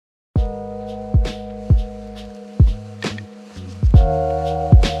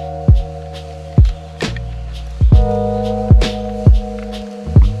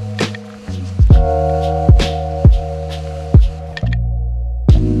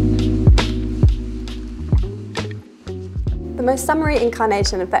The most summery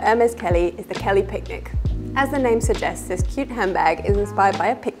incarnation of the Hermès Kelly is the Kelly Picnic. As the name suggests, this cute handbag is inspired by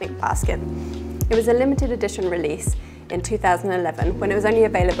a picnic basket. It was a limited edition release in 2011 when it was only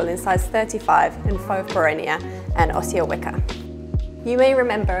available in size 35 in fauve Barenia and osier wicker. You may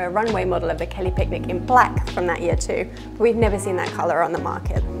remember a runway model of the Kelly Picnic in black from that year too, but we've never seen that colour on the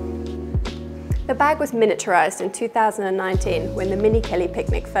market. The bag was miniaturised in 2019 when the mini Kelly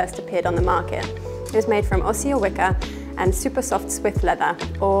Picnic first appeared on the market. It was made from osier wicker and super soft Swift leather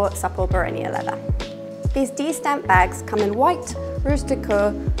or supple Barenia leather. These D-stamp bags come in white, rouge de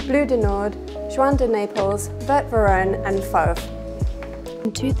coeur, bleu de nord, juin de Naples, vert Verone and fauve.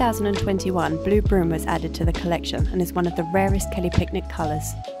 In 2021, blue broom was added to the collection and is one of the rarest Kelly Picnic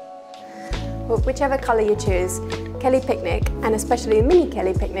colours. Well, whichever colour you choose, Kelly Picnic, and especially the mini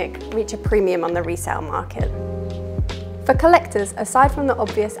Kelly Picnic, reach a premium on the resale market. For collectors, aside from the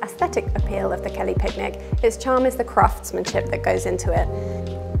obvious aesthetic appeal of the Kelly Picnic, its charm is the craftsmanship that goes into it.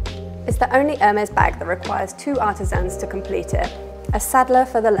 It's the only Hermès bag that requires 2 artisans to complete it, a saddler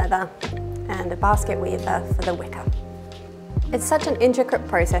for the leather and a basket weaver for the wicker. It's such an intricate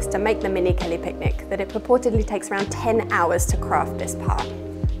process to make the mini Kelly Picnic that it purportedly takes around 10 hours to craft this part.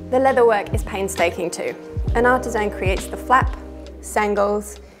 The leatherwork is painstaking too. An artisan creates the flap,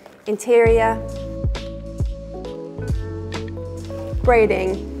 sangles, interior,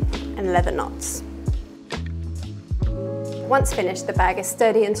 braiding and leather knots. Once finished, the bag is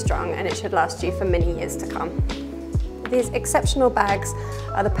sturdy and strong and it should last you for many years to come. These exceptional bags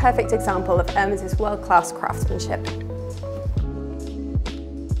are the perfect example of Hermès' world-class craftsmanship.